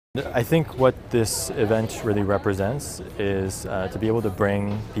I think what this event really represents is to be able to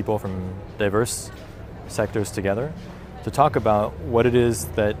bring people from diverse sectors together to talk about what it is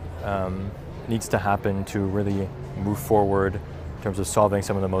that needs to happen to really move forward in terms of solving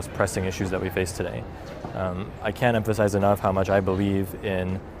some of the most pressing issues that we face today. I can't emphasize enough how much I believe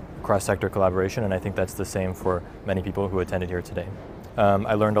in cross-sector collaboration, and I think that's the same for many people who attended here today.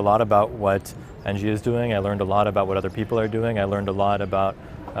 I learned a lot about what ENG is doing. I learned a lot about what other people are doing. I learned a lot about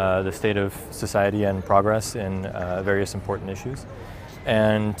the state of society and progress in various important issues.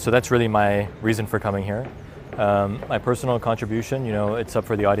 And so that's really my reason for coming here. My personal contribution, it's up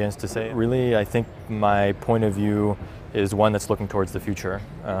for the audience to say. Really, I think my point of view is one that's looking towards the future.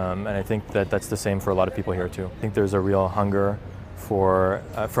 And I think that that's the same for a lot of people here too. I think there's a real hunger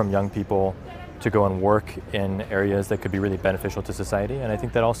from young people to go and work in areas that could be really beneficial to society. And I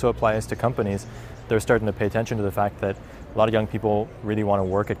think that also applies to companies. They're starting to pay attention to the fact that a lot of young people really want to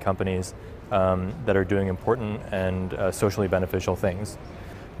work at companies that are doing important and socially beneficial things.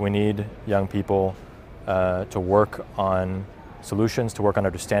 We need young people to work on solutions, to work on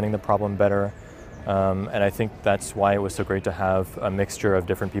understanding the problem better. And I think that's why it was so great to have a mixture of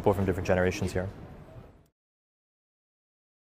different people from different generations here.